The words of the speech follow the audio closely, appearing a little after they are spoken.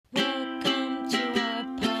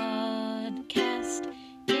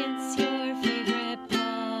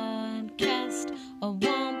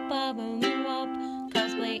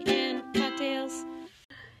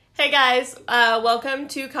guys, welcome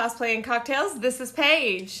to Cosplay and Cocktails. This is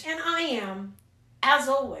Paige. And I am, as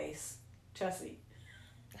always, Jessie.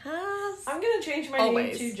 I'm going to change my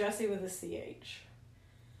name to Jessie with a CH.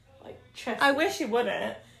 Like Chessie. I wish you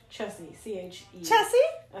wouldn't. Chessie, C-H-E.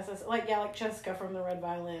 Chessie? Like Jessica from the Red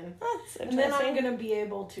Violin. That's interesting. And then I'm going to be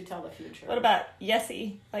able to tell the future. What about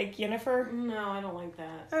Yessie? Like Yennefer? No, I don't like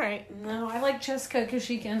that. All right. No, I like Jessica because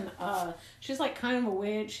she can, she's like kind of a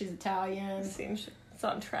witch. She's Italian. Seems it's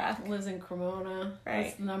on track. Lives in Cremona. Right.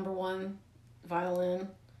 That's the number one violin.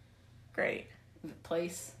 Great.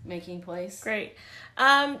 Making place. Great.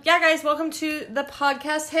 Yeah, guys, welcome to the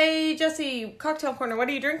podcast. Hey, Jessie, Cocktail Corner, what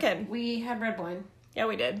are you drinking? We had red wine. Yeah,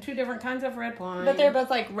 we did. 2 different kinds of red wine. But they're both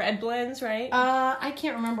like red blends, right? I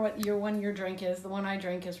can't remember what your drink is. The one I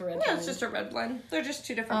drink is red wine. Yeah, it's just a red blend. They're just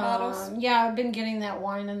 2 different bottles. Yeah, I've been getting that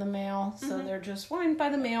wine in the mail. So they're just wine by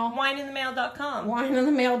the mail. Wineinthemail.com.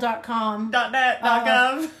 Wineinthemail.com. .net,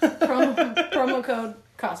 .gov. promo code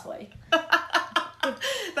cosplay.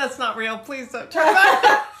 That's not real. Please don't try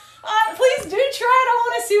that. Please do try it. I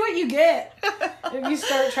want to see what you get. If you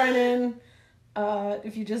start trying in,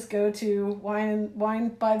 if you just go to wine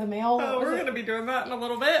by the mail. Oh, we're going to be doing that in a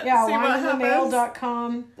little bit. Yeah, see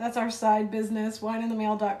wineinthemail.com. That's our side business.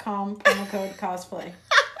 Wineinthemail.com. Promo code cosplay.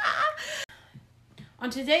 On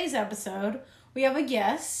today's episode, we have a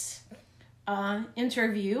guest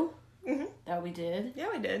interview that we did.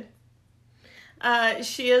 Yeah, we did.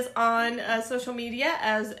 She is on social media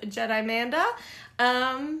as Jedi Manda.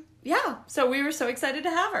 Yeah, so we were so excited to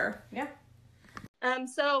have her. Yeah.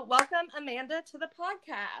 So welcome Amanda to the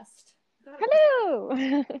podcast.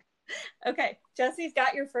 Hello. Okay, Jessie's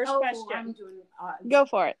got your first question. I'm doing, Go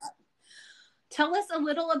for it. Tell us a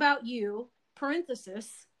little about you,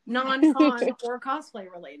 parenthesis, non-con or cosplay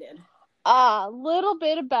related. A little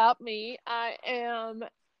bit about me. I am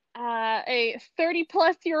a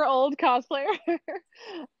 30-plus-year-old cosplayer,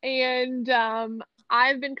 and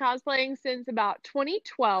I've been cosplaying since about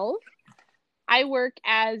 2012. I work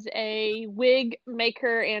as a wig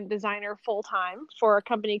maker and designer full-time for a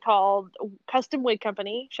company called Custom Wig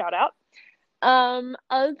Company. Shout out.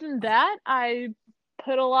 Other than that, I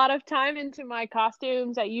put a lot of time into my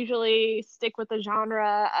costumes. I usually stick with the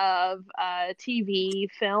genre of TV,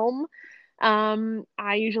 film.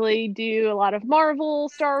 I usually do a lot of Marvel,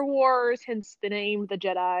 Star Wars, hence the name, the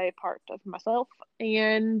Jedi part of myself.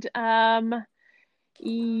 And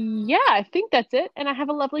yeah, I think that's it. And I have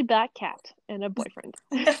a lovely black cat and a boyfriend.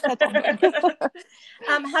 That's all.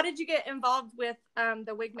 How did you get involved with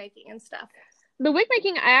the wig making and stuff? The wig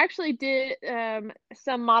making, I actually did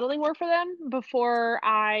some modeling work for them before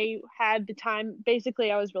I had the time.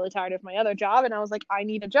 Basically, I was really tired of my other job, and I was like, I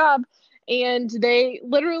need a job. And they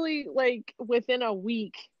literally, like, within a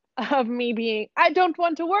week of me being, I don't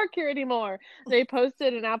want to work here anymore, they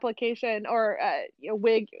posted an application or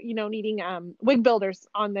wig, needing wig builders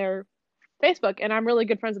on their Facebook. And I'm really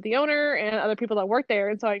good friends with the owner and other people that work there.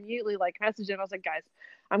 And so I immediately messaged him. I was like, guys,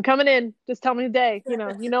 I'm coming in. Just tell me the day.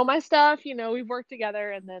 You know my stuff. We've worked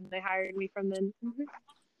together. And then they hired me from then.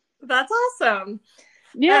 That's awesome.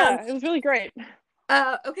 Yeah, it was really great.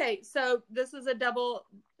 Okay, so this is a double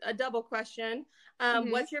question.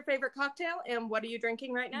 What's your favorite cocktail and what are you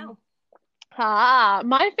drinking right now?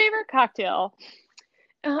 My favorite cocktail.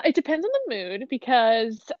 It depends on the mood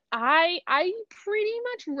because I pretty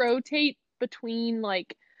much rotate between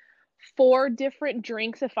 4 different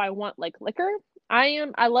drinks if I want liquor.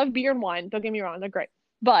 I love beer and wine. Don't get me wrong, they're great.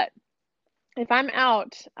 But if I'm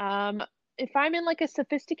out, if I'm in a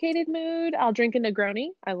sophisticated mood, I'll drink a Negroni.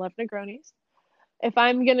 I love Negronis. If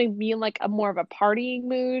I'm going to be in a more of a partying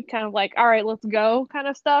mood, kind of all right, let's go kind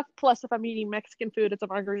of stuff. Plus, if I'm eating Mexican food, it's a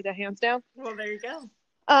margarita, hands down. Well, there you go.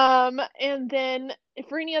 And then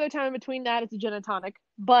for any other time in between that, it's a gin and tonic.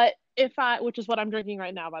 But which is what I'm drinking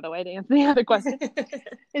right now, by the way, to answer the other question,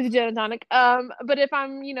 is a gin and tonic. But if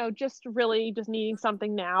I'm, just really just needing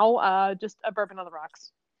something now, just a bourbon on the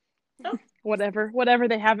rocks. Oh. Whatever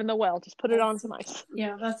they have in the well, just put it on some ice.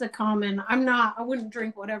 Yeah, that's a common. I wouldn't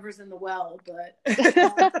drink whatever's in the well, but depends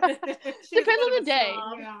on the day.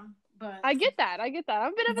 Yeah, but I get that. I'm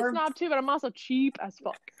a bit of a snob too, but I'm also cheap as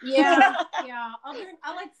fuck. Yeah.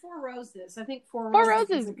 I like Four Roses. I think Four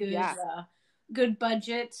Roses is a good, good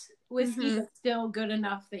budget whiskey, but still good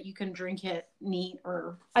enough that you can drink it neat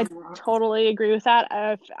or. I totally agree with that.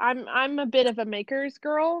 I'm a bit of a Maker's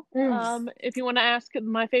girl. If you want to ask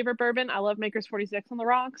my favorite bourbon, I love Maker's 46 on the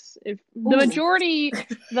rocks. If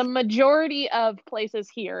the majority of places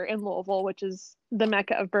here in Louisville, which is the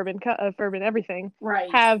mecca of bourbon everything, right,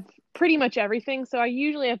 have pretty much everything. So I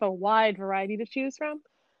usually have a wide variety to choose from,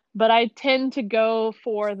 but I tend to go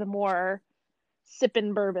for the more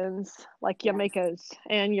sipping bourbons like Jamaica's,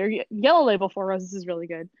 and your Yellow Label Four Roses is really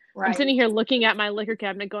good. Right. I'm sitting here looking at my liquor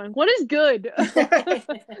cabinet going, what is good?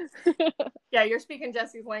 Yeah, you're speaking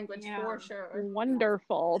Jesse's language for sure.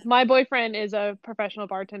 Wonderful. My boyfriend is a professional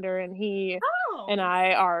bartender, and he and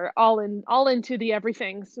I are all into the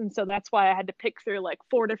everythings, and so that's why I had to pick through like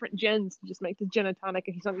 4 different gins to just make the gin and tonic,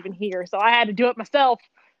 and he's not even here, so I had to do it myself,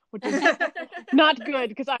 which is not good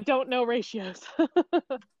because I don't know ratios.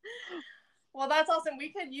 Well, that's awesome. We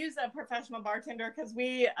could use a professional bartender because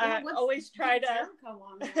we always try to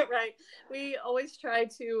right. We always try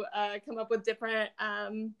to come up with different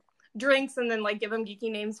drinks and then like give them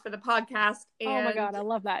geeky names for the podcast. And, oh my god, I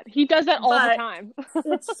love that. He does that all the time.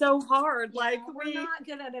 It's so hard. Like we're not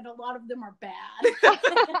good at it. A lot of them are bad.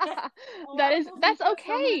 That's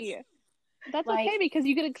okay. That's like, okay because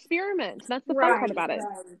you can experiment. That's the fun part about it.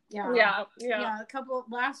 Yeah. A couple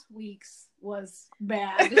last week's was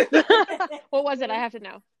bad. What was it? I have to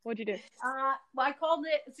know. What'd you do? Well, I called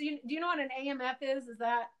it. So do you know what an AMF is? Is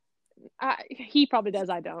that? He probably does.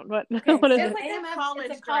 I don't. But okay. What is it? Like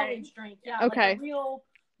it's a college drink. Yeah. Okay. Like a real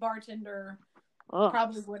bartender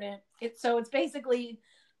probably wouldn't. It's basically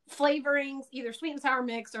flavorings, either sweet and sour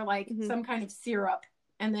mix or like some kind of syrup,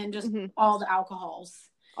 and then just all the alcohols.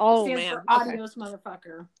 Oh, it stands for adios,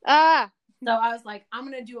 motherfucker. So I was like, I'm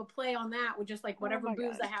gonna do a play on that with just like whatever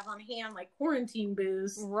booze I have on hand, like quarantine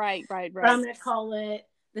booze. Right. But I'm gonna call it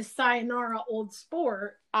the Sayonara Old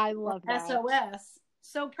Sport. I love that. SOS.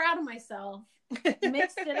 So proud of myself.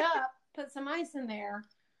 Mixed it up, put some ice in there.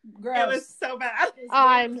 Gross. It was so bad.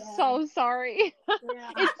 I'm so sorry.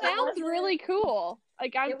 Yeah. It sounds really cool.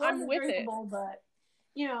 Like I'm with it. But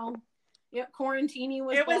quarantini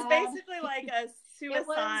was. It was basically like a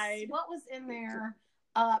suicide. What was in there?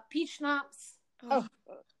 Peach schnapps,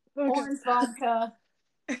 orange vodka,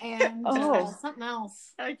 and something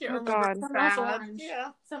else. I can't remember. Something else orange. Yeah.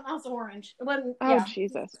 Something else orange. It wasn't.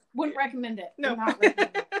 Jesus. Wouldn't recommend it. No. Not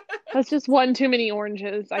recommend it. That's just one too many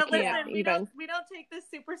oranges. But I can't even. We don't take this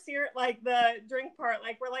super serious, like the drink part.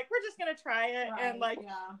 Like we're just gonna try it, and like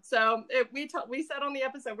so we said on the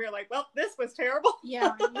episode we were like, well, this was terrible.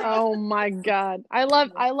 Yeah. Oh my god, I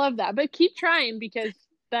love that, but keep trying because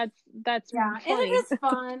that's funny. And it is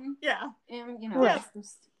fun. Yeah, and it's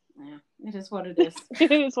just, it is what it is.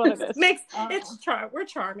 It is what it is. We're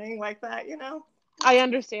charming like that, I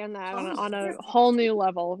understand that on a whole new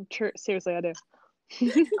level. Seriously, I do.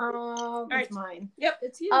 It's mine. Yep,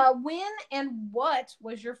 it's you. When and what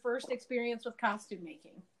was your first experience with costume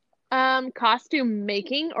making? Costume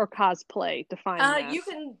making or cosplay? Define that.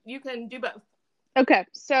 You can do both. Okay,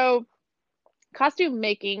 so costume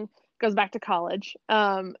making goes back to college.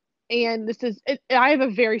 And this is I have a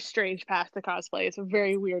very strange path to cosplay. It's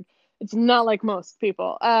very weird. It's not like most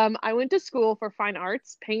people. I went to school for fine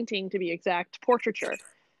arts, painting to be exact, portraiture,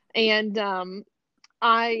 and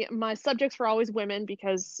my subjects were always women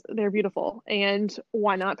because they're beautiful and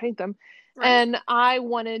why not paint them? Right. And I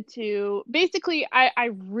wanted to, basically, I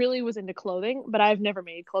really was into clothing, but I've never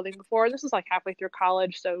made clothing before. This was like halfway through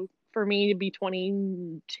college. So for me to be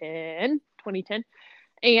 2010.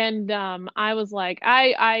 And I was like,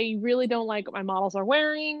 I really don't like what my models are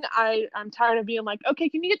wearing. I'm tired of being like, okay,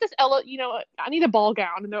 can you get this Ella? I need a ball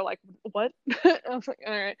gown. And they're like, what? I was like,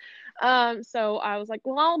 all right. So I was like,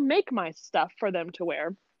 well, I'll make my stuff for them to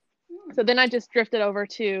wear. So then I just drifted over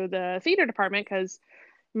to the theater department because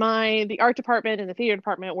the art department and the theater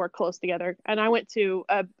department work close together. And I went to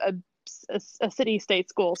a city state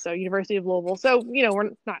school, so University of Louisville. So,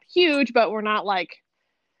 we're not huge, but we're not like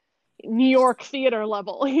New York theater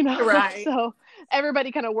level, Right. So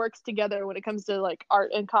everybody kind of works together when it comes to like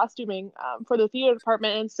art and costuming for the theater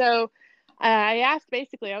department. And so I asked,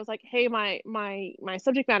 basically, I was like, hey, my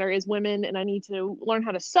subject matter is women and I need to learn how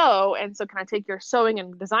to sew. And so can I take your sewing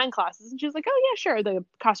and design classes? And she was like, oh yeah, sure. The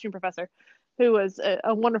costume professor, who was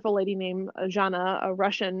a wonderful lady named Jana, a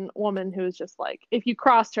Russian woman who was just like, if you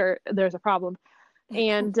crossed her, there's a problem.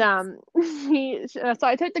 And so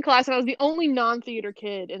I took the class and I was the only non-theater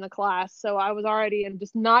kid in the class. So I was already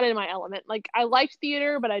just not in my element. Like I liked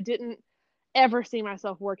theater, but I didn't ever see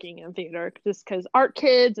myself working in theater just because art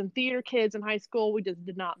kids and theater kids in high school, we just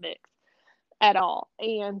did not mix at all.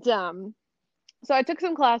 And so I took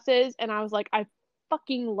some classes and I was like, I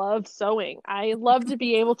fucking love sewing. I love to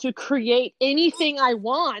be able to create anything I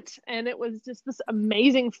want. And it was just this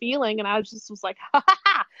amazing feeling. And I was like, ha ha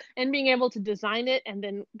ha. And being able to design it and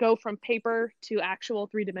then go from paper to actual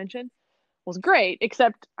 3D was great,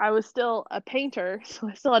 except I was still a painter. So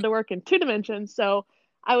I still had to work in 2 dimensions. So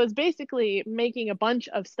I was basically making a bunch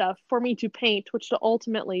of stuff for me to paint, which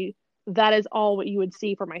ultimately that is all what you would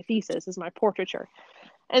see for my thesis is my portraiture.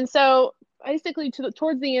 And so basically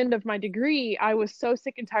towards the end of my degree, I was so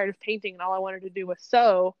sick and tired of painting, and all I wanted to do was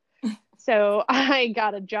sew. So I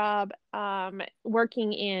got a job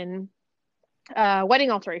working in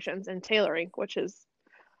wedding alterations and tailoring, which is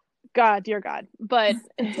God, dear God. But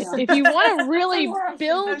if you want to really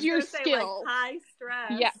build your skill, like, high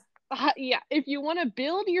stress. Yeah. If you want to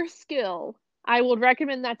build your skill, I would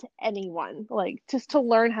recommend that to anyone, like just to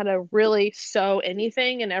learn how to really sew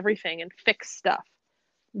anything and everything and fix stuff.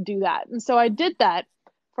 Do that. And so I did that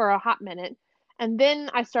for a hot minute. And then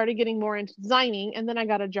I started getting more into designing. And then I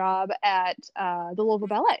got a job at the Louisville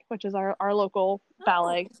Ballet, which is our local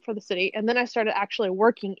ballet for the city. And then I started actually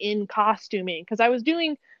working in costuming because I was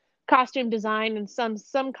doing costume design and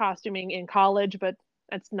some costuming in college, but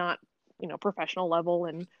it's not, professional level.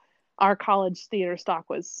 And our college theater stock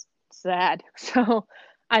was sad. So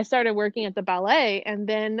I started working at the ballet, and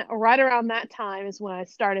then right around that time is when I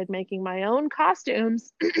started making my own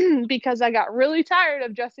costumes because I got really tired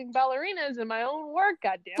of dressing ballerinas in my own work,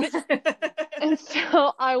 God damn it. And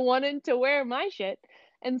so I wanted to wear my shit.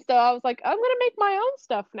 And so I was like, I'm going to make my own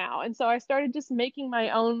stuff now. And so I started just making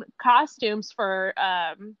my own costumes for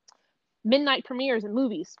midnight premieres and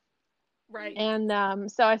movies. Right. And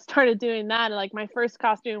so I started doing that. Like my first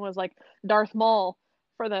costume was like Darth Maul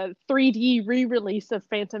for the 3D re-release of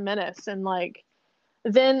Phantom Menace, and like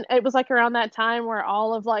then it was like around that time where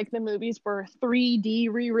all of like the movies were 3D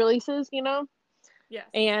re-releases, Yes.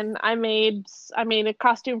 And I made a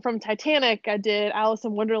costume from Titanic. I did Alice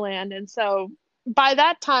in Wonderland, and so by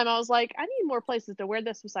that time I was like, I need more places to wear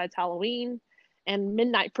this besides Halloween and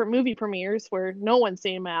midnight movie premieres where no one's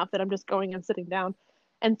seeing my outfit. I'm just going and sitting down.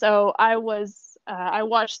 And so I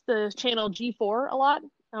watched the channel G4 a lot.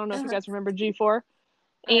 I don't know if you guys remember G4.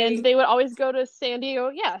 And they would always go to San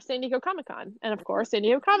Diego Comic-Con. And of course, San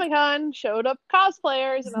Diego Comic-Con showed up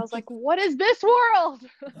cosplayers. And I was like, what is this world?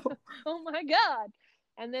 Oh my God.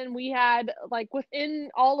 And then we had, like,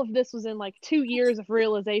 within all of this was in like 2 years of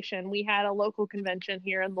realization. We had a local convention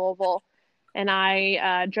here in Louisville. And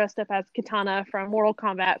I dressed up as Kitana from Mortal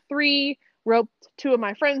Kombat 3, roped 2 of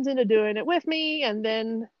my friends into doing it with me. And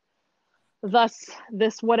then thus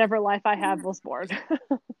this whatever life I have was born.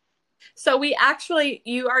 So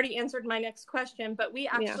you already answered my next question, but we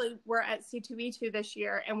actually were at C2E2 this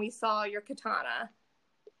year and we saw your Kitana.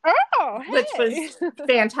 Oh, hey. Which was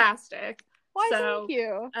fantastic. Why, thank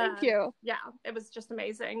you. Yeah, it was just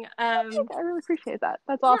amazing. I really appreciate that.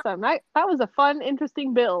 That's awesome. That was a fun,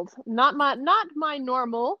 interesting build. Not my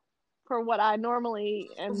normal for what I normally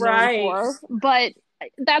am known for, but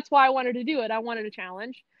that's why I wanted to do it. I wanted a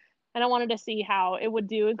challenge, and I wanted to see how it would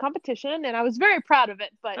do in competition, and I was very proud of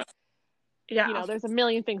it, but there's a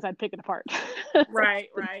million things I'd pick it apart. Right.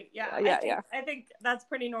 Yeah. I think that's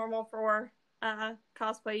pretty normal for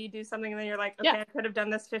cosplay. You do something and then you're like, okay, I could have done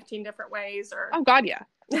this 15 different ways, or oh God, yeah.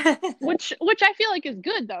 which I feel like is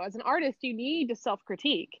good though. As an artist, you need to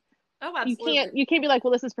self-critique. Oh, absolutely. You can't be like,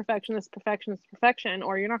 well, this is perfection,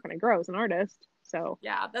 or you're not going to grow as an artist. So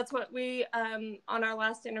yeah, that's what we on our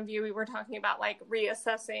last interview we were talking about, like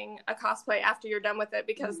reassessing a cosplay after you're done with it,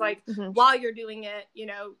 because like while you're doing it,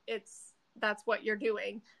 that's what you're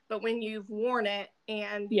doing. But when you've worn it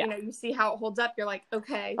and you see how it holds up, you're like,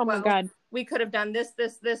 okay, my God, we could have done this,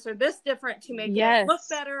 or this different to make it look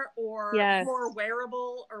better or more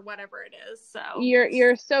wearable or whatever it is. So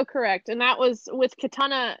you're so correct. And that was with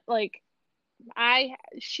Kitana. Like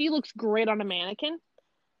she looks great on a mannequin.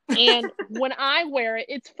 And when I wear it,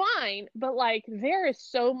 it's fine. But like, there is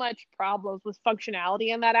so much problems with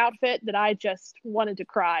functionality in that outfit that I just wanted to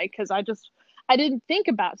cry, because I didn't think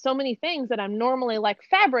about so many things that I'm normally like,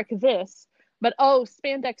 fabric this, but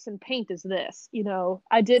spandex and paint is this,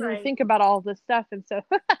 I didn't think about all this stuff. And so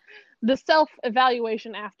the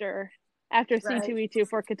self-evaluation after C2E2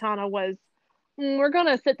 for Kitana was, we're going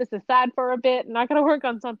to set this aside for a bit and not going to work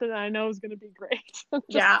on something that I know is going to be great.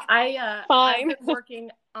 I've been working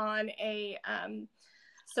on a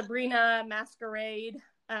Sabrina masquerade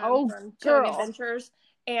from Chilling Adventures.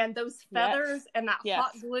 And those feathers and that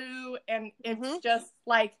hot glue, and it's just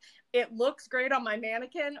like, it looks great on my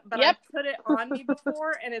mannequin, but I put it on me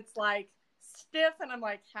before and it's like stiff, and I'm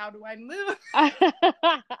like, how do I move?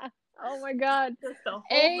 Oh my God.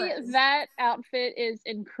 That outfit is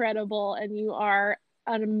incredible, and you are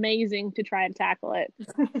amazing to try and tackle it,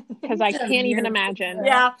 because I can't even imagine.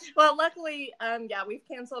 Yeah. Well, luckily, we've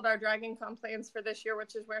canceled our Dragon Con plans for this year,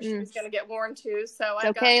 which is where she was going to get worn to. So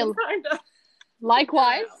I've got some time to.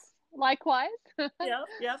 Likewise.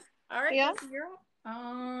 Yep. All right. Yeah.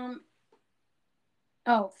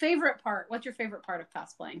 Favorite part. What's your favorite part of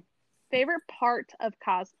cosplaying? Favorite part of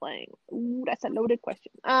cosplaying? Ooh, that's a loaded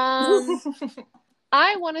question.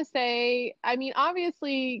 I want to say, I mean,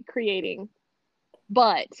 obviously creating,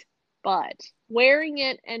 but wearing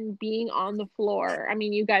it and being on the floor. I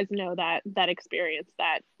mean, you guys know that experience,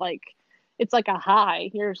 that like it's like a high.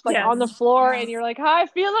 You're just like on the floor and you're like, I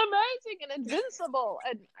feel amazing and invincible,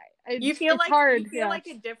 and you feel it's like hard. You feel like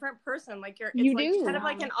a different person. Like it's you like do. Kind of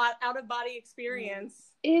like an out of body experience.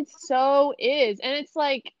 It so is, and it's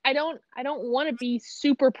like I don't want to be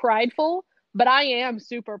super prideful, but I am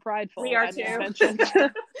super prideful. We are too.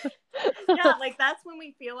 Yeah, like that's when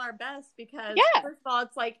we feel our best, because first of all,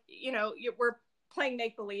 it's like, you know, we're playing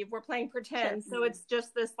make believe, we're playing pretend, so it's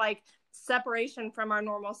just this like separation from our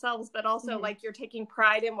normal selves, but also like you're taking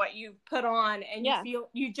pride in what you put on, and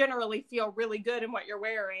you generally feel really good in what you're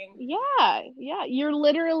wearing. You're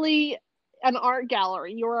literally an art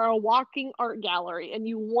gallery. You're a walking art gallery, and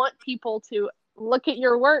you want people to look at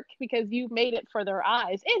your work because you made it for their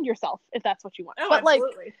eyes, and yourself if that's what you want. But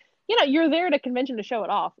absolutely. Like, you know, you're there at a convention to show it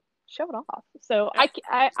off. So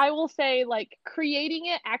I will say, like, creating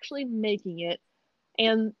it, actually making it,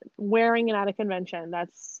 and wearing it at a convention,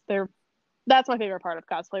 that's my favorite part of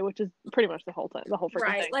cosplay, which is pretty much the whole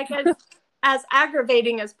freaking thing. Like as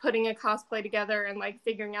aggravating as putting a cosplay together and like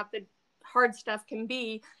figuring out the hard stuff can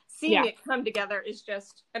be, seeing it come together is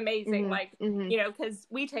just amazing. Like, you know, because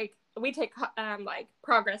we take like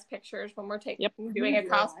progress pictures when we're doing a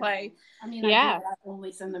cosplay. I mean, I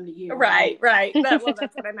only send them to you. Right. Well, that's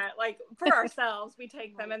what I meant. Like, for ourselves, we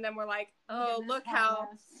take them and then we're like, oh, look how.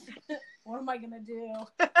 What am I gonna do?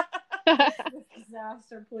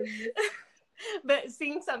 Disaster, please. But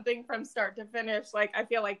seeing something from start to finish, like, I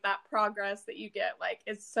feel like that progress that you get, like,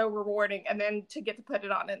 is so rewarding, and then to get to put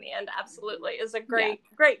it on in the end, absolutely, is a great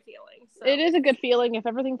feeling. So. It is a good feeling if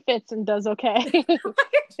everything fits and does okay.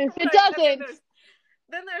 If it doesn't,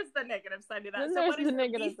 then there's the negative side of that. So what is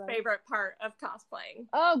your least favorite part of cosplaying?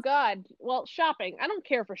 Oh God, well, shopping. I don't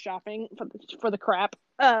care for shopping for the crap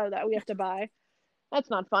that we have to buy. That's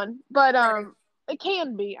not fun, but it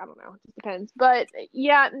can be. I don't know. It just depends. But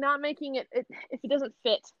yeah, not making it if it doesn't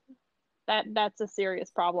fit, that's a serious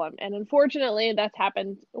problem. And unfortunately, that's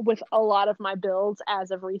happened with a lot of my builds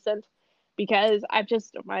as of recent, because I've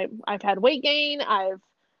had weight gain. I've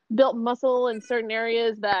built muscle in certain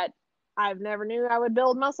areas that I've never knew I would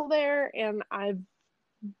build muscle there, and I've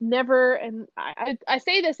never. And I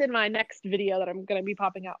say this in my next video that I'm going to be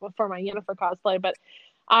popping out for my Yennefer cosplay, but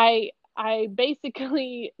I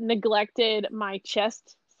basically neglected my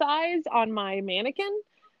chest size on my mannequin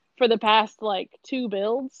for the past like 2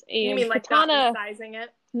 builds, and you mean like Katana,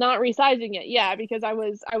 not resizing it, yeah, because I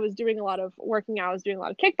was doing a lot of working out, I was doing a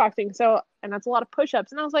lot of kickboxing, so, and that's a lot of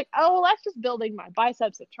push-ups, and I was like, oh, well, that's just building my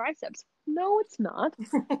biceps and triceps. No, it's not.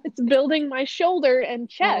 It's building my shoulder and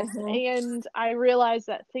chest. And I realized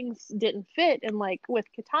that things didn't fit, and like with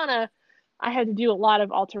Katana, I had to do a lot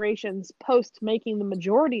of alterations post making the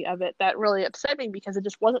majority of it that really upset me, because it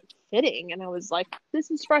just wasn't fitting. And I was like, this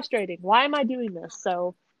is frustrating. Why am I doing this?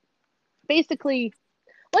 So basically,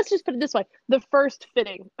 let's just put it this way. The first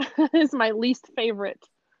fitting is my least favorite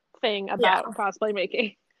thing about cosplay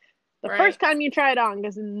making. The first time you try it on,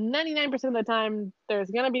 because 99% of the time there's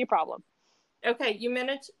going to be a problem. Okay, you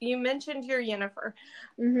mentioned your Yennefer.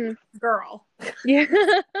 Girl. Yeah.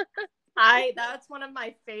 That's one of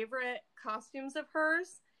my favorite costumes of hers.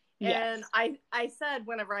 Yes. And I said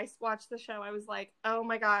whenever I watched the show, I was like, oh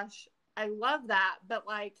my gosh, I love that. But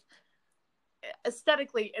like,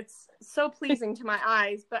 aesthetically, it's so pleasing to my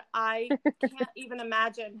eyes, but I can't even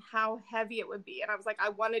imagine how heavy it would be. And I was like, I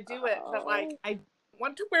want to do it, but like, I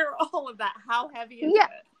want to wear all of that. How heavy is it?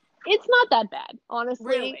 It's not that bad, honestly.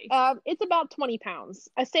 Really? It's about 20 pounds.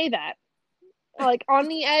 I say that. Like, on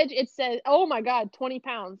the edge, it says, oh my God, 20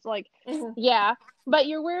 pounds. Like, yeah. But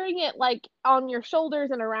you're wearing it, like, on your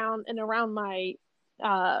shoulders and around my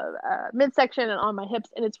midsection and on my hips,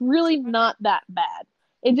 and it's really not that bad.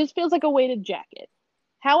 It just feels like a weighted jacket.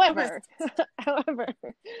 However,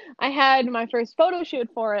 I had my first photo shoot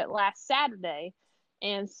for it last Saturday,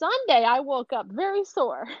 and Sunday I woke up very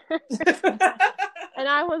sore. And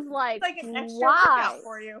I was like, an extra workout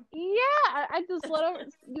for you. Yeah, I just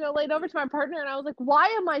laid over to my partner, and I was like, why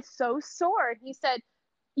am I so sore? And he said,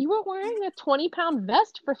 you were wearing a 20-pound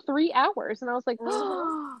vest for 3 hours. And I was like,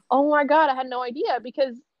 oh my God, I had no idea,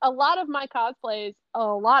 because a lot of my cosplays, a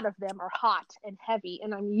lot of them are hot and heavy,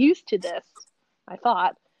 and I'm used to this, I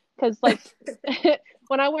thought. Because, like,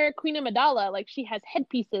 when I wear Queen Amidala, like, she has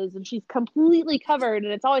headpieces, and she's completely covered,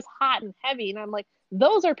 and it's always hot and heavy, and I'm like,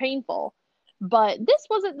 those are painful. But this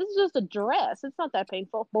is just a dress. It's not that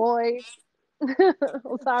painful. Boy,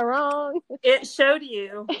 was I wrong? It showed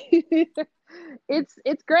you.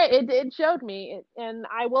 It's great. It showed me. And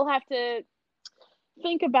I will have to,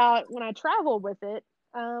 think about when I travel with it,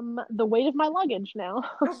 the weight of my luggage now.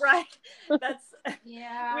 Right. That's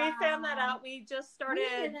yeah. We found that out. We just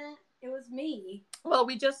started. It was me. Well,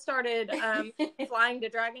 we just started flying to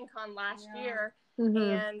Dragon Con last year,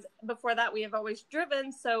 and before that, we have always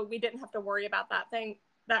driven, so we didn't have to worry about that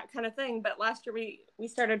kind of thing. But last year, we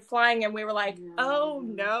started flying, and we were like, oh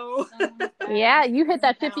no. Yeah, you hit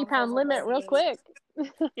that 50-pound limit real quick.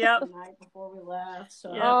 Yep. The night before we left. So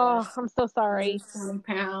oh, I'm so sorry. 20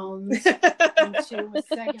 pounds into a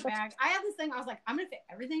second bag. I had this thing. I was like, I'm gonna fit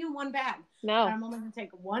everything in one bag. No, I'm only gonna take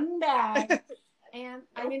one bag. And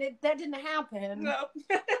I mean, that didn't happen. Nope.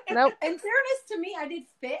 Nope. In fairness to me, I did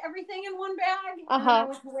fit everything in one bag. And then I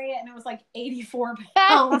went to weigh it, and it was like 84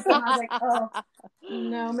 pounds. And I was like, oh,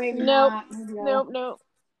 no, maybe not. Maybe nope.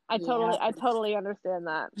 I totally understand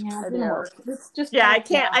that. Yeah, it didn't work. It's just I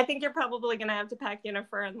can't. I think you're probably gonna have to pack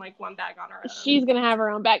Yennefer in like one bag on her own. She's gonna have her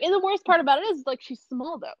own bag, and the worst part about it is like she's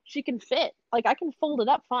small though. She can fit. Like I can fold it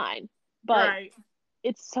up fine, but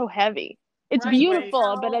it's so heavy. It's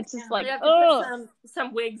beautiful, but it's just like, you have to put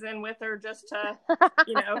some wigs in with her just to,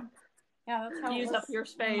 yeah, that's how use up your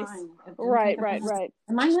space. Right.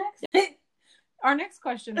 Am I next? Our next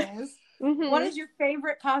question is, what is your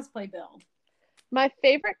favorite cosplay build? My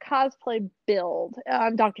favorite cosplay build,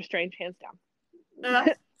 Doctor Strange, hands down.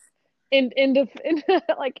 In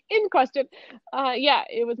question. Yeah,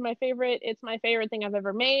 it was my favorite. It's my favorite thing I've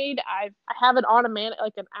ever made. I have it on an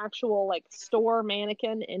actual like store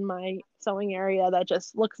mannequin in my sewing area that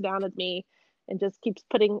just looks down at me and just keeps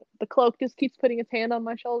putting its hand on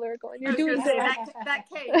my shoulder, going, "You're doing that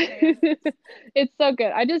cake." It's so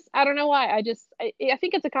good. I don't know why. I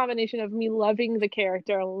think it's a combination of me loving the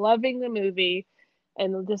character, loving the movie,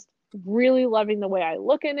 and just really loving the way I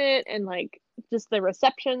look in it, and like just the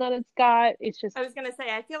reception that it's got. It's just, I was gonna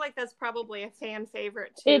say, I feel like that's probably a fan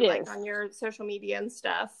favorite too. It like is. On your social media and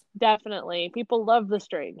stuff. Definitely, people love the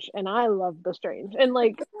Strange, and I love the Strange, and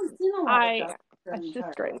like it's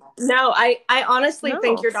just great. No, I honestly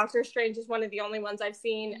think your Doctor Strange is one of the only ones I've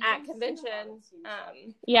seen at conventions.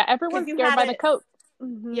 Yeah, everyone's scared by the coat.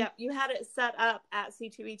 Mm-hmm. Yeah, you had it set up at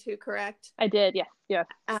C2E2, correct? I did, yes.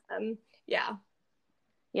 Yeah.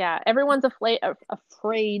 Yeah, everyone's afraid of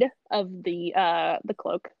the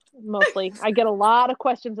cloak. Mostly, I get a lot of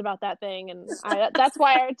questions about that thing, and that's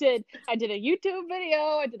why I did a YouTube video,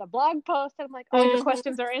 I did a blog post, and I'm like, all your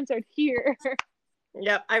questions are answered here.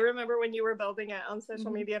 Yep, I remember when you were building it on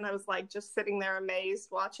social media, and I was like just sitting there amazed,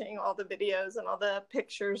 watching all the videos and all the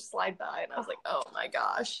pictures slide by, and I was like, oh my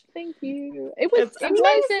gosh, thank you. It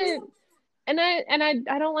wasn't, and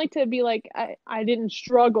I don't like to be like I didn't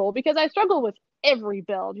struggle, because I struggle with every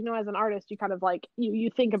build. As an artist, you kind of like you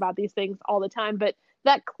think about these things all the time, but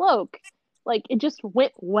that cloak, like, it just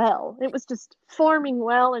went well. It was just forming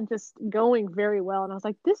well and just going very well, and I was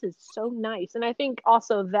like, this is so nice. And I think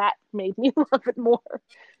also that made me love it more,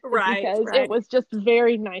 because it was just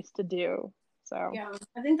very nice to do. So yeah,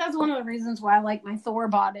 I think that's one of the reasons why I like my Thor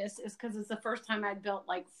bodice, is because it's the first time I'd built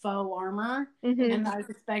like faux armor, and I was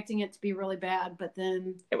expecting it to be really bad, but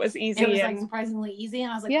then it was easy. It was like surprisingly easy,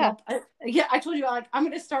 and I was like, well, I told you, I'm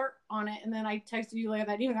going to start on it, and then I texted you later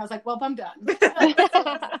that evening. I was like, well, I'm done.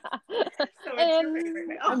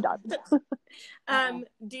 I'm done.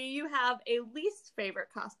 Do you have a least favorite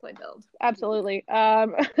cosplay build? Absolutely.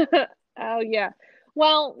 Oh yeah.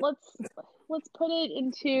 Well, let's put it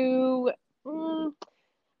into.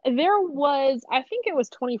 There was, I think it was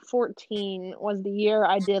 2014 was the year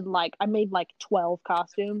I made like 12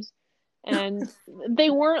 costumes, and they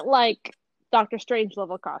weren't like Doctor Strange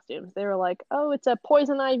level costumes. They were like, oh, it's a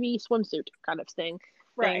Poison Ivy swimsuit kind of thing.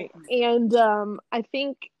 Right. And I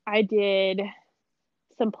think I did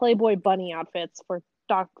some Playboy bunny outfits for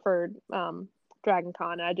Dragon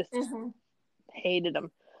Con, and I just hated them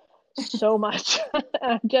so much.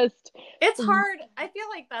 It's hard. I feel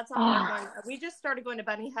like that's a hard one. We just started going to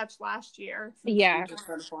Bunny Hutch last year. Yeah. We just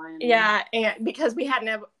started flying. Yeah, and because we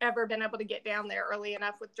hadn't ever been able to get down there early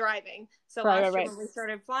enough with driving. So last year when we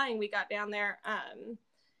started flying, we got down there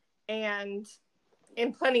and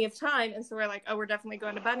in plenty of time, and so we're like, oh, we're definitely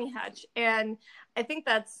going to Bunny Hutch. And I think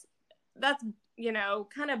that's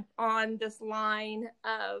kind of on this line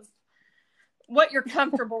of what you're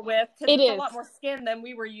comfortable with, because it's a lot more skin than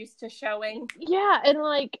we were used to showing. Yeah, and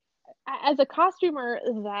like as a costumer,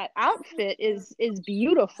 that outfit is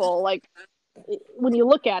beautiful. Like when you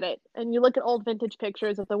look at it, and you look at old vintage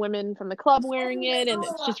pictures of the women from the club wearing it, and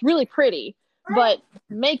it's just really pretty. But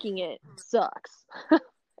making it sucks,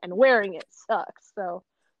 and wearing it sucks. So,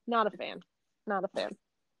 not a fan. Not a fan.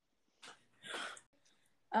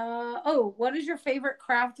 What is your favorite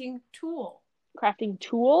crafting tool? Crafting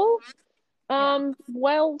tool?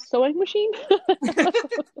 Well, sewing machine.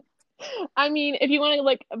 I mean, if you want to,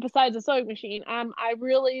 like, besides a sewing machine, I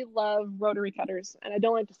really love rotary cutters, and I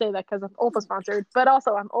don't like to say that because I'm Olfa sponsored, but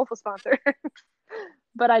also I'm Olfa sponsored.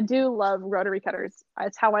 But I do love rotary cutters.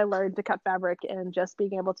 It's how I learned to cut fabric, and just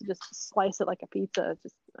being able to just slice it like a pizza,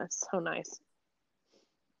 just that's so nice.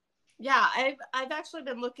 Yeah, I've actually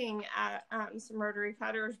been looking at some rotary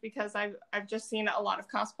cutters because I've just seen a lot of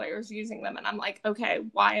cosplayers using them, and I'm like, okay,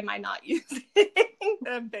 why am I not using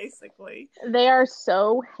them? Basically, they are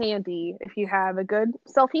so handy. If you have a good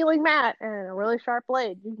self-healing mat and a really sharp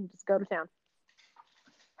blade, you can just go to town.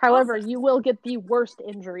 However, awesome. You will get the worst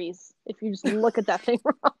injuries if you just look at that thing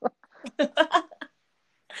wrong.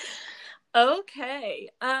 Okay.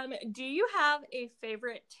 Do you have a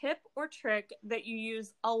favorite tip or trick that you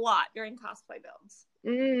use a lot during cosplay builds?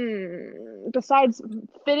 Besides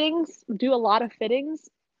fittings, do a lot of fittings.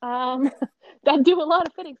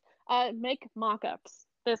 Make mock-ups.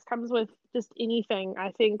 This comes with just anything.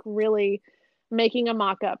 I think really making a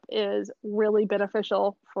mock-up is really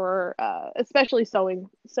beneficial for especially sewing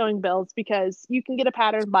builds, because you can get a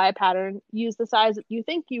pattern, buy a pattern, use the size that you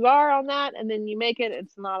think you are on that, and then you make it,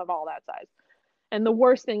 it's not at all that size. And the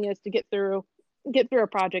worst thing is to get through a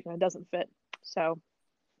project and it doesn't fit. So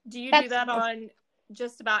do you do that on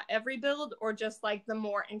just about every build, or just like the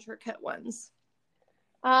more intricate ones?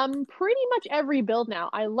 Pretty much every build now.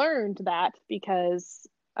 I learned that because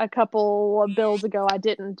a couple of builds ago I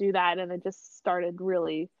didn't do that, and it just started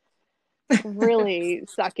really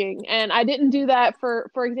sucking. And I didn't do that for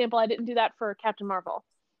example, I didn't do that for Captain Marvel.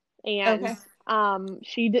 And okay.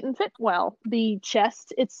 She didn't fit well. The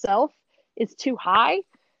chest itself is too high,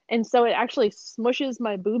 and so it actually smushes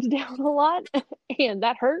my boobs down a lot, and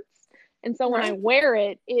that hurts. And so when I wear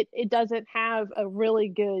it, it doesn't have a really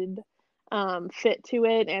good fit to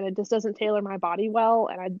it, and it just doesn't tailor my body well,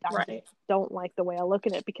 and I just don't like the way I look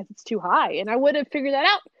at it because it's too high. And I would have figured that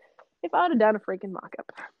out if I would have done a freaking mock-up.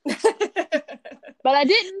 But I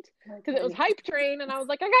didn't, because it was Hype Train, and I was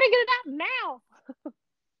like, I gotta get it out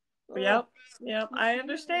now. Yep, I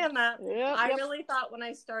understand that. I really thought when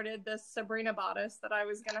I started this Sabrina bodice that I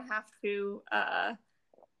was gonna have to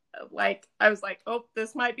I was like, oh,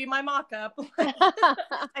 this might be my mock-up.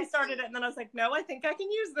 I started it, and then I was like, no, I think I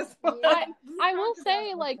can use this one. I will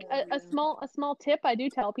say, like, a small tip I do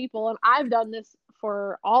tell people, and I've done this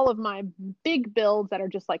for all of my big builds that are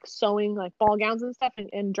just like sewing like ball gowns and stuff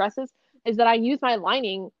and dresses, is that I use my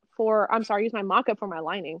mock-up for my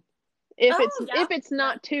lining. If it's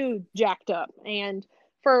not too jacked up. And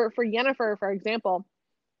for Yennefer, for example,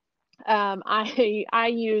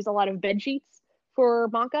 I use a lot of bed sheets for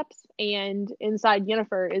mock-ups, and inside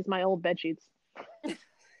Yennefer is my old bed sheets.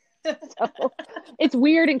 So it's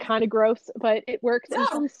weird and kind of gross, but it works and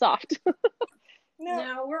it's really soft.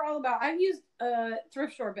 No, we're all about. I've used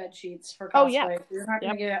thrift store bed sheets for cosplay. Oh yeah, you're not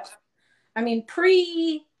gonna get. I mean,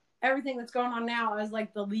 pre everything that's going on now, I was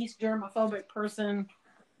like the least germophobic person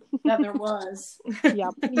that there was.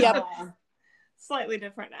 Yep. Slightly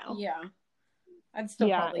different now. Yeah. I'd still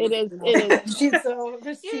it is. So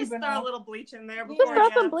just throw a little bleach in there. Just throw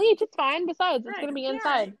some bleach. It's fine. Besides, it's gonna be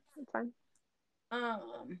inside. It's fine.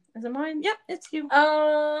 Is it mine? Yep, it's you.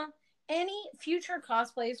 Any future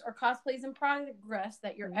cosplays or cosplays in progress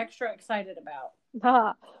that you're extra excited about?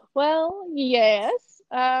 Well, yes.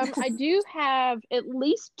 I do have at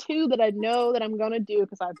least 2 that I know that I'm gonna do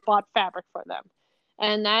because I bought fabric for them.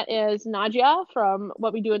 And that is Nadia from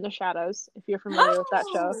What We Do in the Shadows, if you're familiar with that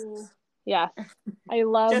show. Yeah, I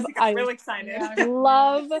love. I'm really excited. I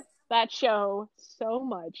love that show so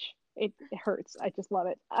much. It hurts. I just love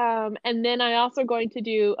it. And then I'm also going to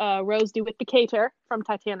do Rose DeWitt from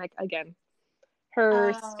Titanic again.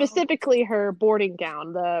 Specifically her boarding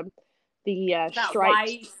gown, the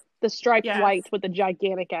striped white with the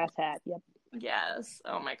gigantic ass hat. Yep. Yes.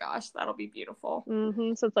 Oh my gosh, that'll be beautiful.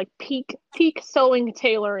 Mm-hmm. So it's like peak sewing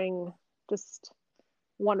tailoring, just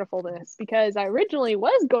wonderfulness, because I originally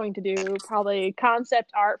was going to do probably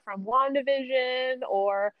concept art from WandaVision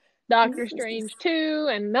or Doctor Strange 2,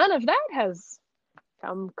 and none of that has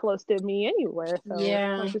come close to me anywhere. So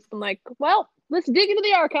I've just been like, well, let's dig into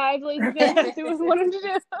the archives, ladies and gentlemen, see what we want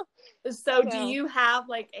to do. So do you have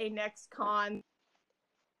like a next con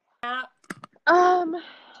app? I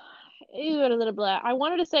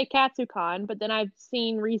wanted to say KatsuCon, but then I've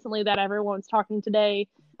seen recently that everyone's talking today.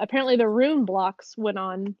 Apparently the rune blocks went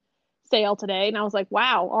on sale today, and I was like,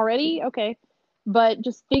 wow, already? Okay. But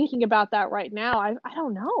just thinking about that right now, I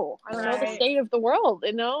don't know. I don't know the state of the world,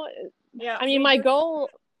 you know? Yeah. I mean, my goal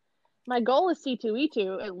is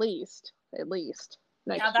C2E2 at least next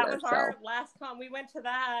year. That was our last con. We went to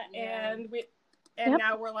that, and And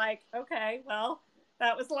now we're like, okay, well,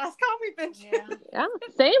 that was the last con we've been to. Yeah,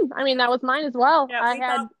 same. I mean, that was mine as well.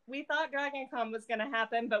 Yeah, we thought Dragon Con was going to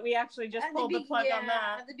happen, but we actually just pulled the plug on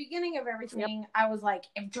that. At the beginning of everything, I was like,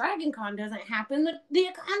 if Dragon Con doesn't happen, the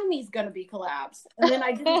economy's going to be collapsed. And then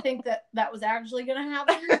I didn't think that was actually going to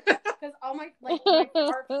happen. Because all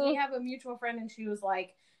we have a mutual friend, and she was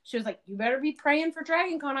like, you better be praying for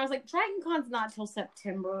Dragon Con. I was like, Dragon Con's not till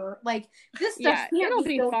September. Like, this stuff it'll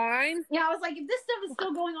be fine. Yeah, I was like, if this stuff is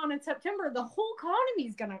still going on in September, the whole economy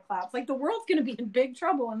is going to collapse. Like, the world's going to be in big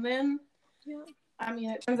trouble. And then, I mean,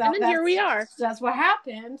 it turns out here we are. That's what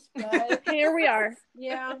happened. But here we are.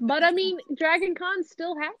 Yeah. But, I mean, Dragon Con's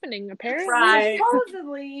still happening, apparently. Right.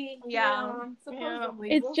 Supposedly.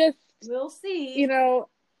 Supposedly. It's we'll see. You know,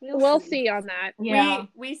 we'll see on that. Yeah.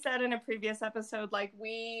 We said in a previous episode, like,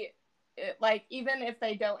 even if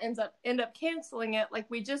they don't end up canceling it, like,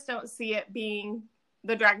 we just don't see it being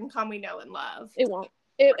the Dragon Con we know and love. It won't.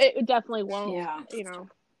 It definitely won't. Yeah. You know.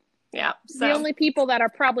 Yeah. So the only people that are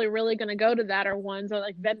probably really going to go to that are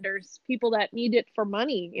like vendors, people that need it for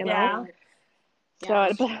money, you know.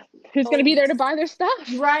 So who's going to be there to buy their stuff?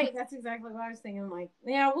 Right. That's exactly what I was thinking. Like,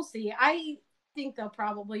 yeah, we'll see. I think they'll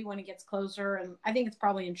probably, when it gets closer, and I think it's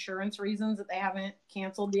probably insurance reasons that they haven't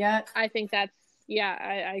canceled yet. I think that's,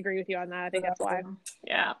 I agree with you on that. I think that's why.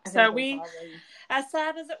 Yeah. So as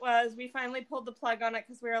sad as it was, we finally pulled the plug on it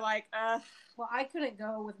because we were like, well, I couldn't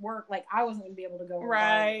go with work. Like, I wasn't going to be able to go.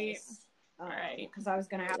 Right. Because I was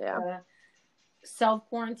going to have to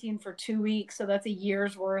self-quarantine for 2 weeks. So that's a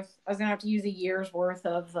year's worth. I was going to have to use a year's worth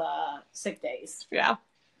of sick days. Yeah.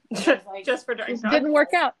 Just for Dragon Con. Didn't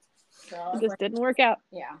work out. So it just didn't work out.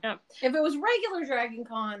 Yeah. If it was regular Dragon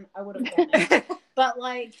Con, I would have done it. But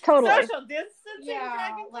like totally social distancing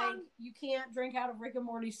Dragon Con, like you can't drink out of Rick and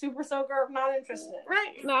Morty Super Soaker. I'm not interested.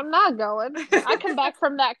 Right. No, I'm not going. I come back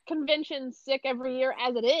from that convention sick every year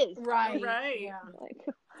as it is. Right.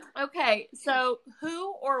 Yeah. Okay, so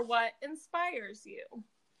who or what inspires you?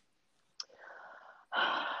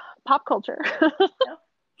 Pop culture.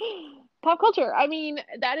 Pop culture. I mean,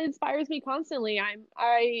 that inspires me constantly.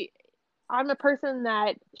 I'm a person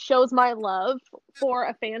that shows my love for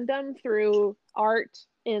a fandom through art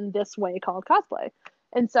in this way called cosplay.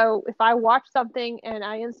 And so if I watch something and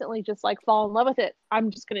I instantly just like fall in love with it,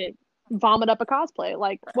 I'm just going to vomit up a cosplay.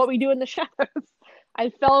 Like What We Do in the Shadows.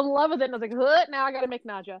 I fell in love with it and I was like, now I got to make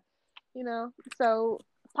Nadja, you know? So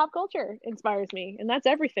pop culture inspires me. And that's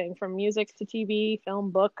everything from music to TV,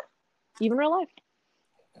 film, book, even real life.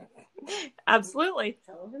 Absolutely.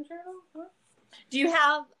 Do you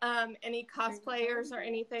have any cosplayers or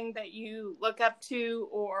anything that you look up to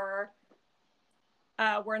or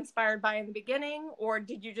were inspired by in the beginning, or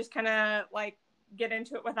did you just kind of like get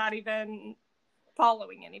into it without even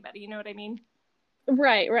following anybody? You know what I mean?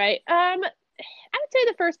 Right. I would say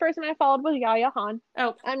the first person I followed was Yaya Han.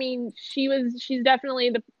 Oh, I mean, she's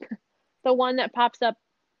definitely the one that pops up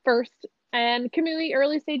first, and Kamui,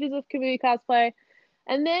 early stages of Kamui cosplay,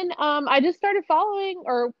 and then I just started following,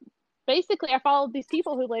 or basically I followed these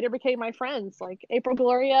people who later became my friends, like April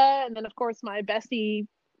Gloria, and then of course my bestie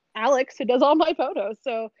Alex, who does all my photos.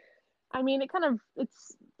 So I mean,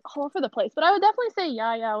 it's all over the place, but I would definitely say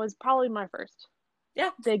Yaya was probably my first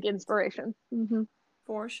big inspiration. Mm-hmm.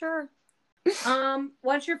 For sure.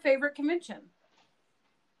 What's your favorite convention?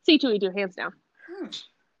 C2E2, hands down.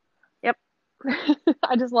 Yep.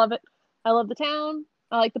 I just love it. I love the town.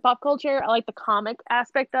 I like the pop culture. I like the comic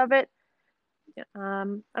aspect of it. I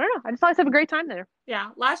don't know. I just always have a great time there. Yeah.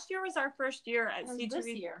 Last year was our first year at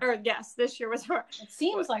C2E2. Or yes, this year was our. It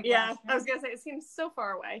seems like I was gonna say it seems so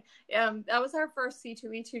far away. That was our first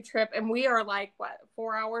C2E2 trip, and we are like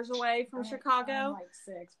 4 hours away from Chicago. I'm like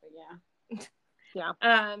 6, but yeah.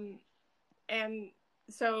 And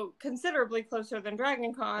so considerably closer than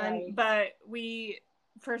Dragon Con, but we,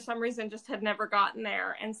 for some reason, just had never gotten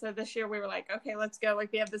there. And so this year we were like, okay, let's go.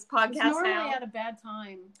 Like, we have this podcast now. Normally at a bad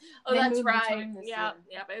time. Oh, that's right. Yeah,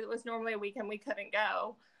 but it was normally a weekend we couldn't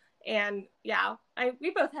go. And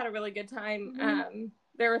we both had a really good time. Mm-hmm.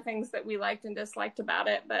 There were things that we liked and disliked about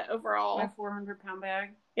it, but overall, my 400-pound bag.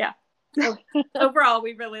 Yeah. Overall,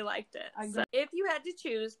 we really liked it. So if you had to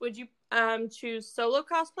choose, would you choose solo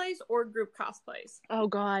cosplays or group cosplays? Oh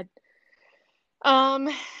God.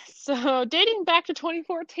 So dating back to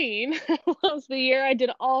 2014 was the year I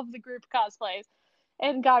did all of the group cosplays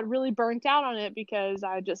and got really burnt out on it because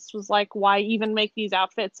I just was like, why even make these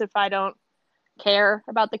outfits if I don't care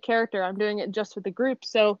about the character? I'm doing it just for the group.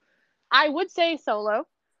 So I would say solo.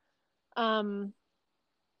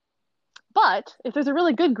 But if there's a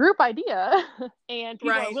really good group idea and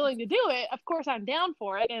people are willing to do it, of course I'm down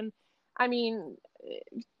for it. And I mean,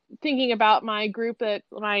 thinking about my group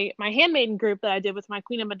my handmaiden group that I did with my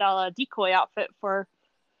Queen Amidala decoy outfit for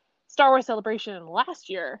Star Wars Celebration last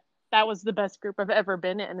year. That was the best group I've ever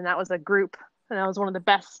been in, and that was a group, and that was one of the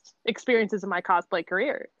best experiences of my cosplay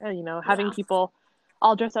career. And, you know, having people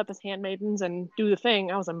all dress up as handmaidens and do the thing,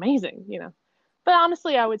 that was amazing, you know. But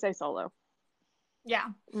honestly, I would say solo. Yeah.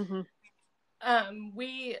 Mm-hmm.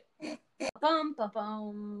 We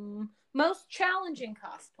most challenging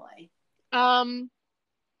cosplay.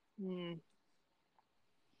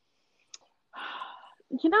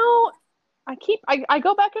 You know, I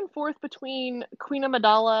go back and forth between Queen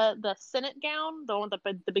Amidala, the Senate gown, the one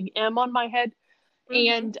with the big M on my head,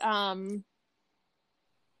 and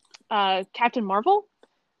Captain Marvel,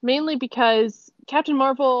 mainly because Captain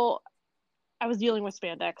Marvel, I was dealing with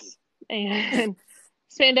spandex, and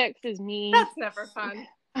spandex is me. That's never fun.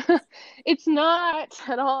 It's not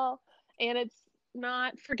at all, and it's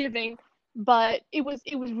not forgiving. But it was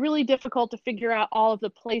really difficult to figure out all of the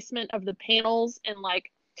placement of the panels and like,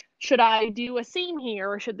 should I do a seam here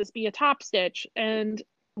or should this be a top stitch? And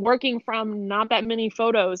working from not that many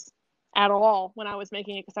photos at all when I was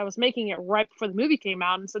making it, because I was making it right before the movie came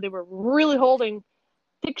out, and so they were really holding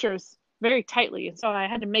pictures very tightly, and so I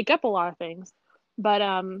had to make up a lot of things. But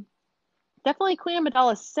definitely Queen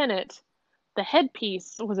Amidala's Senate, the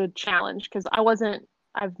headpiece was a challenge because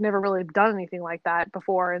I've never really done anything like that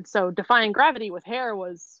before, and so defying gravity with hair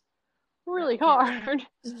was really hard.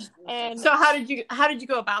 And so how did you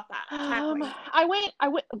go about that? I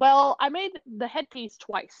made the headpiece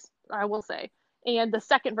twice, I will say, and the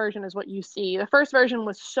second version is what you see. The first version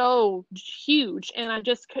was so huge, and I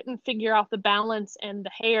just couldn't figure out the balance and the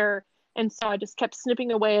hair, and so I just kept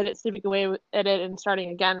snipping away at it, and starting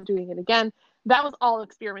again, doing it again. That was all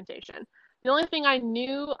experimentation. The only thing I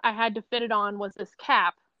knew I had to fit it on was this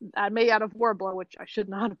cap made out of Warbler, which I should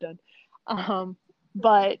not have done.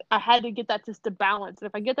 But I had to get that just to balance. And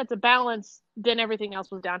if I get that to balance, then everything else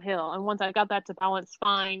was downhill. And once I got that to balance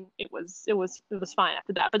fine, it was fine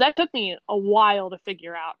after that. But that took me a while to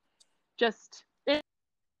figure out. Just because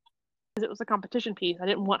it was a competition piece. I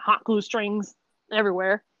didn't want hot glue strings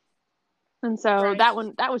everywhere. And so that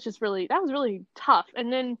was really tough.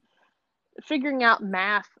 And then figuring out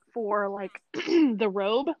math for like the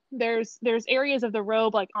robe, there's areas of the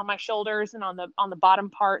robe like on my shoulders and on the bottom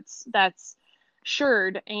parts that's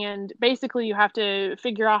shirred, and basically you have to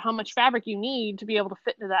figure out how much fabric you need to be able to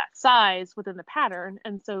fit into that size within the pattern.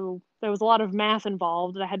 And so there was a lot of math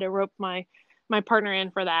involved, and I had to rope my partner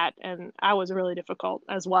in for that, and I was really difficult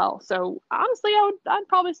as well. So honestly, I'd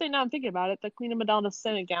probably say, now I'm thinking about it, the Queen Amidala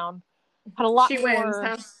Senate gown had a lot more. Wins,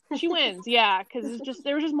 huh? She wins, yeah, because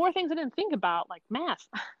there was just more things I didn't think about, like math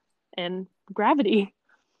and gravity.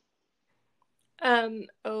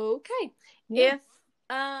 Okay. Yeah.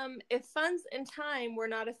 If funds and time were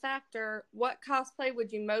not a factor, what cosplay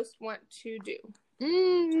would you most want to do?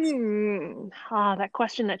 That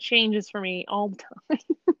question that changes for me all the time.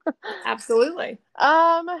 Absolutely.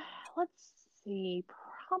 Let's see.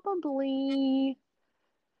 Probably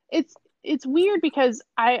it's weird because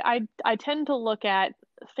I tend to look at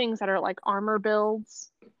things that are like armor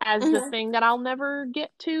builds as the thing that I'll never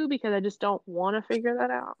get to because I just don't want to figure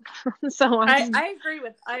that out. So I agree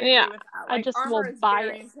with that. Like, I just armor will is buy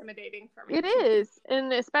very it. intimidating for me. It is,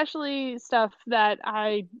 and especially stuff that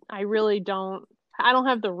I really don't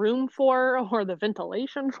have the room for or the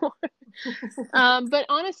ventilation for. But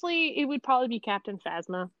honestly, it would probably be Captain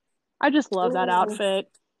Phasma. I just love that outfit.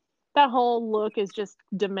 That whole look is just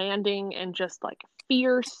demanding and just like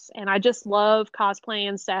fierce, and I just love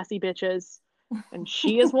cosplaying sassy bitches, and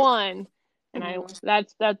she is one. And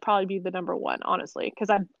that'd probably be the number one, honestly, because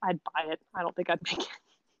I'd buy it. I don't think I'd make it.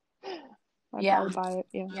 I'd probably buy it.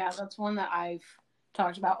 Yeah, that's one that I've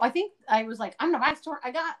talked about. I think I was like, I'm gonna buy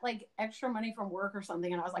I got like extra money from work or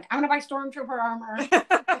something, and I was like, I'm gonna buy Stormtrooper armor.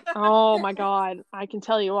 Oh my god, I can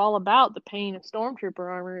tell you all about the pain of Stormtrooper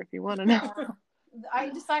armor if you want to know. I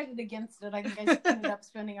decided against it. I think I ended up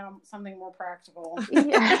spending on something more practical.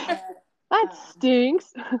 Yeah. That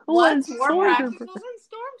stinks. What's more practical than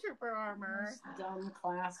Stormtrooper armor? Dumb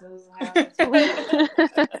classes.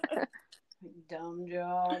 Dumb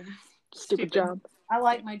job. Stupid job. I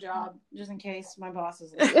like my job, just in case my boss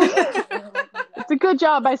is It's a good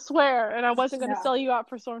job, I swear, and I wasn't going to sell you out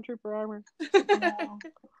for Stormtrooper armor.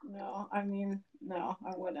 No, I mean, no,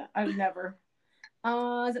 I wouldn't. I would never.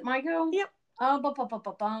 Is it my go? Yep.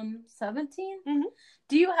 17? Mm-hmm.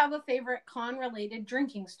 Do you have a favorite con-related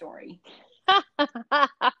drinking story? Yes.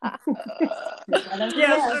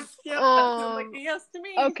 That sounds like a yes to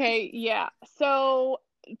me. Okay, yeah. So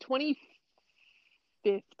 2015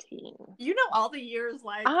 2015. You know all the years,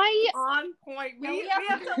 like, on point. We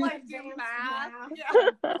have to, like, do math. Yeah.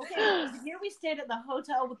 Okay, the year we stayed at the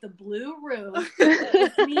hotel with the blue roof,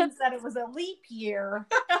 which means that it was a leap year.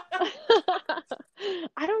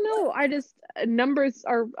 I don't know. I just, numbers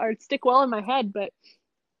are stick well in my head, but,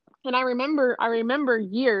 and I remember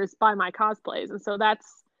years by my cosplays, and so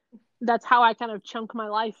that's how I kind of chunk my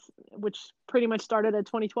life, which pretty much started at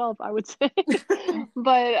 2012, I would say.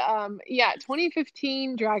 But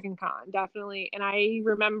 2015 Dragon Con, definitely. And I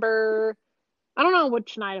remember, I don't know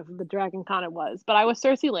which night of the Dragon Con it was, but I was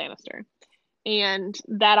Cersei Lannister. And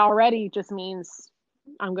that already just means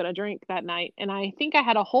I'm going to drink that night. And I think I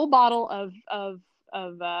had a whole bottle of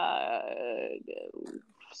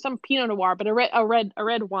some Pinot Noir, but a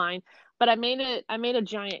red wine. But I made a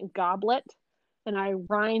giant goblet, and I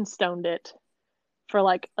rhinestoned it for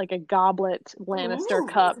like a goblet Lannister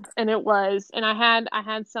cup, and I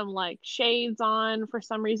had some like shades on for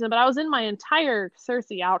some reason, but I was in my entire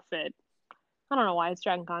Cersei outfit. I don't know why, it's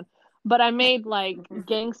Dragon Con, but I made like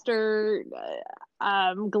gangster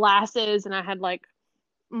glasses, and I had like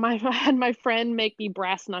my friend make me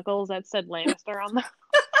brass knuckles that said Lannister on them.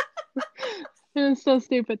 It was so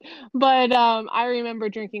stupid. But I remember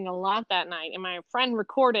drinking a lot that night, and my friend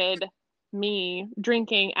recorded me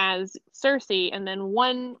drinking as Cersei, and then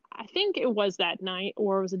I think it was that night,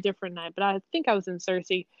 or it was a different night, but I think I was in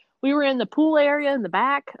Cersei. We were in the pool area in the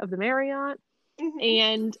back of the Marriott,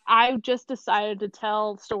 and I just decided to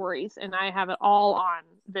tell stories, and I have it all on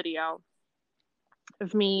video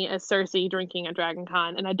of me as Cersei drinking at Dragon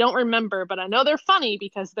Con, and I don't remember, but I know they're funny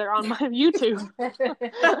because they're on my YouTube.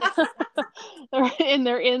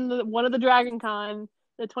 they're in one of the Dragon Con,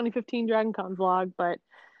 the 2015 Dragon Con vlog, but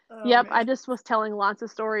man. I just was telling lots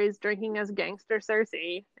of stories drinking as gangster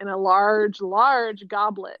Cersei in a large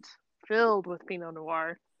goblet filled with Pinot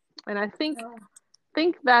Noir. And I think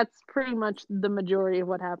that's pretty much the majority of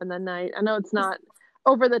what happened that night. I know it's not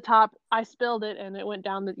over the top. I spilled it and it went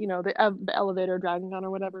down the elevator, Dragon Con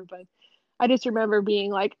or whatever, but I just remember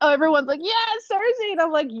being like, oh, everyone's like, yeah, Cersei, and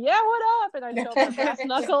I'm like, yeah, what up? And I showed my brass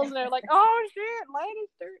knuckles, and they're like, oh shit,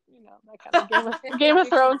 Lannister, that kind of Game of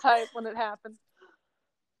Thrones type when it happened.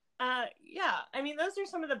 I mean, those are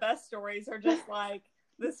some of the best stories, are just like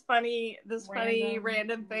this funny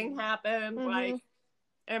random thing happened, like,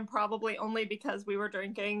 and probably only because we were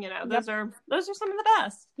drinking, those are some of the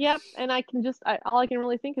best. Yep. And I can just, all I can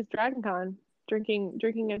really think is Dragon Con, drinking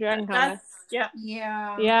at Dragon Con. Yeah.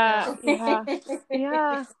 It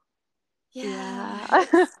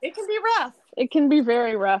can be rough. It can be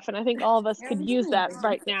very rough, and I think all of us could use that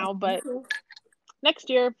right now, but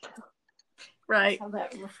next year. Right. All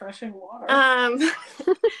that refreshing water.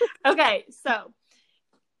 Okay, so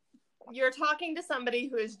you're talking to somebody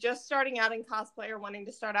who is just starting out in cosplay or wanting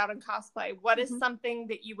to start out in cosplay. What is something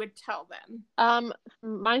that you would tell them?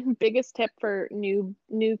 My biggest tip for new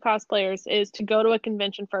cosplayers is to go to a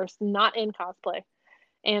convention first, not in cosplay,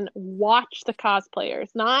 and watch the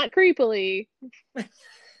cosplayers, not creepily,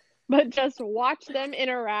 but just watch them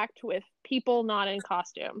interact with people not in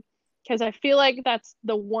costume. Because I feel like that's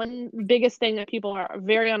the one biggest thing that people are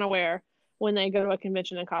very unaware when they go to a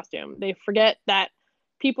convention in costume. They forget that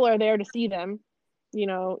people are there to see them.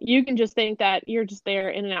 You can just think that you're just there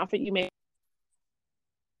in an outfit you made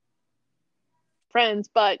friends,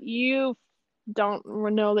 but you don't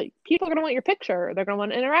know that people are going to want your picture. They're going to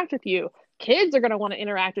want to interact with you. Kids are going to want to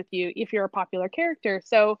interact with you if you're a popular character.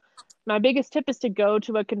 So my biggest tip is to go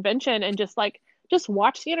to a convention and just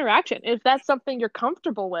watch the interaction. If that's something you're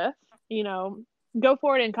comfortable with, go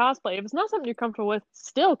for it in cosplay. If it's not something you're comfortable with,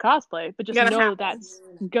 still cosplay, but just know that's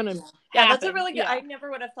gonna happen. That's a really good, I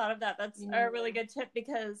never would have thought of that. That's a really good tip,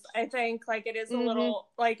 because I think like it is a little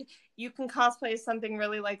like you can cosplay as something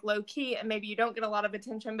really like low key and maybe you don't get a lot of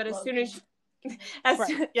attention, but as soon as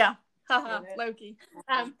Loki.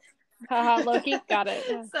 Loki, got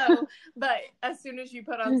it. So, but as soon as you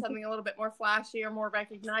put on something a little bit more flashy or more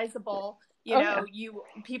recognizable,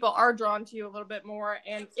 people are drawn to you a little bit more,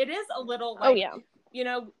 and it is a little like,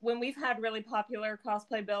 when we've had really popular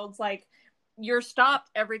cosplay builds, like you're stopped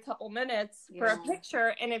every couple minutes for a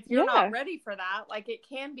picture, and if you're not ready for that, like it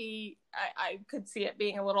can be, I could see it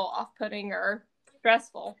being a little off-putting or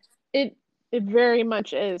stressful. It very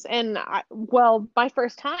much is, and my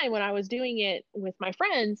first time when I was doing it with my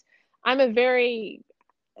friends, I'm a very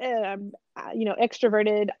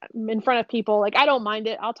extroverted in front of people. Like, I don't mind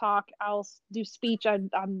it. I'll talk. I'll do speech.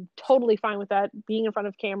 I'm totally fine with that. Being in front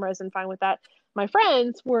of cameras and fine with that. My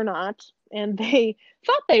friends were not, and they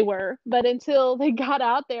thought they were, but until they got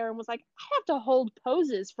out there and was like, I have to hold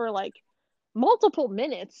poses for like multiple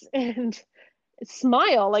minutes and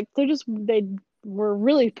smile. Like they were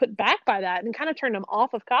really put back by that and kind of turned them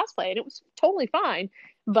off of cosplay, and it was totally fine.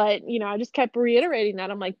 But, you know, I just kept reiterating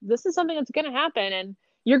that. I'm like, this is something that's going to happen, and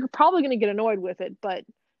you're probably going to get annoyed with it, but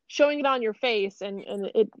showing it on your face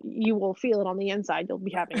and you will feel it on the inside. You'll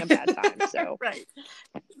be having a bad time. So right.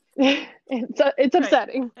 It's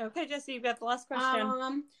upsetting. Right. Okay, Jesse, you've got the last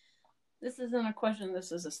question. This isn't a question.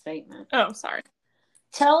 This is a statement. Oh, sorry.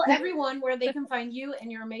 Tell everyone where they can find you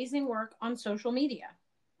and your amazing work on social media.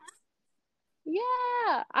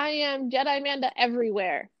 Yeah, I am Jedi Amanda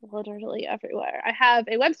everywhere, literally everywhere. I have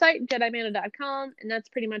a website, JediAmanda.com, and that's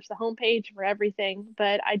pretty much the homepage for everything.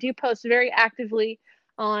 But I do post very actively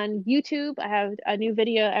on YouTube. I have a new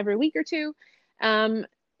video every week or two.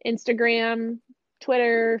 Instagram,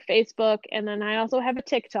 Twitter, Facebook, and then I also have a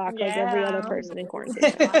TikTok like every other person in quarantine.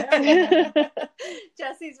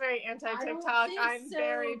 Jesse's very anti-TikTok. I'm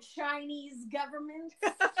very Chinese government.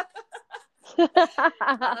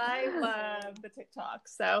 I love the TikTok.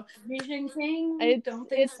 So Vision King, I don't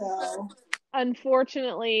think so.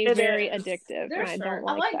 Unfortunately, very addictive, and I don't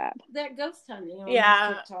like that. That ghost hunting.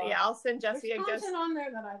 Yeah, I'll send Jessie a ghost. There's content on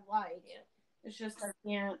there that I like. It's just I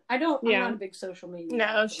can't. I'm not a big social media.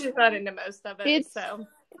 No, she's not into most of it.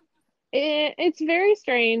 It's very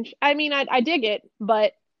strange. I mean, I dig it,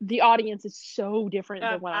 but the audience is so different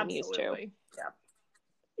than what I'm used to. Yeah,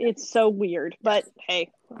 it's so weird. But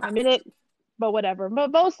hey, I'm in it. But whatever.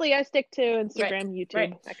 But mostly I stick to Instagram,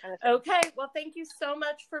 YouTube, that kind of thing. Okay. Well, thank you so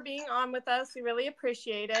much for being on with us. We really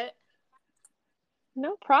appreciate it.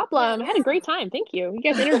 No problem. I had a great time. Thank you. You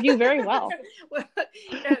guys interview very well.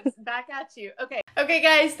 Back at you. Okay. Okay,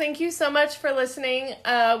 guys. Thank you so much for listening.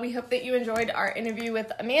 We hope that you enjoyed our interview with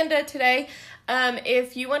Amanda today.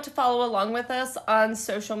 If you want to follow along with us on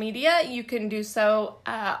social media, you can do so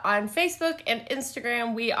on Facebook and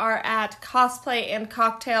Instagram. We are at Cosplay and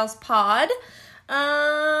Cocktails Pod.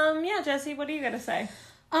 Yeah, Jessie, what are you going to say?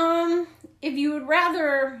 If you would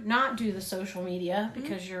rather not do the social media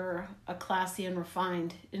because you're a classy and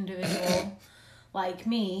refined individual like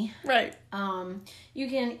me, right? You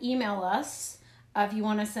can email us if you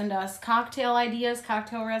want to send us cocktail ideas,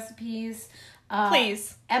 cocktail recipes,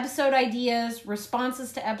 please, episode ideas,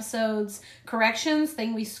 responses to episodes, corrections,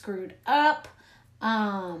 thing we screwed up,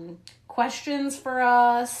 questions for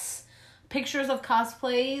us, pictures of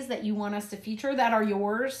cosplays that you want us to feature that are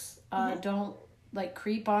yours. Don't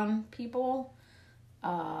creep on people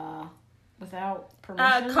without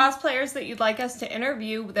permission. Cosplayers that you'd like us to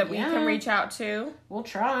interview that we can reach out to. We'll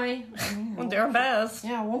try. We'll do our best.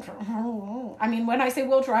 Yeah, we'll try. I mean, when I say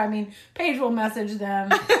we'll try, I mean Paige will message them.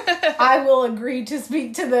 I will agree to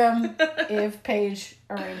speak to them if Paige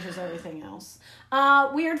arranges everything else.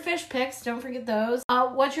 Weird fish pics, don't forget those.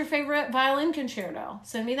 What's your favorite violin concerto?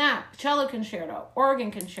 Send me that. Cello concerto,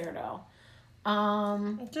 organ concerto.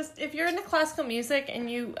 Just if you're into classical music and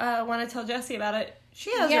you want to tell Jessie about it, she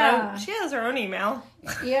has her own email.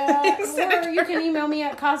 Yeah, or you can email me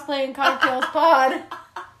at cosplayandcocktailspod.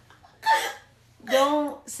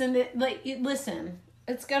 Don't send it listen.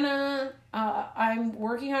 It's gonna I'm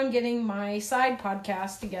working on getting my side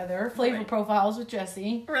podcast together, Flavor Profiles with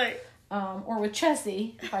Jessie. Right. Or with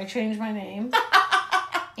Chessie, if I change my name.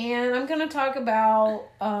 And I'm gonna talk about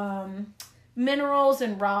minerals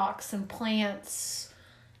and rocks and plants,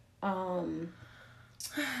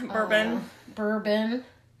 bourbon,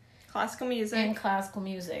 classical music, and classical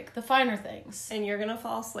music, the finer things. And you're gonna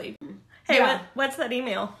fall asleep. Hey, what's that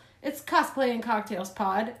email? It's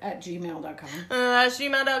cosplayandcocktailspod@gmail.com. That's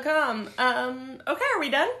gmail.com. Okay, are we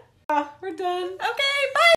done? We're done. Okay, bye.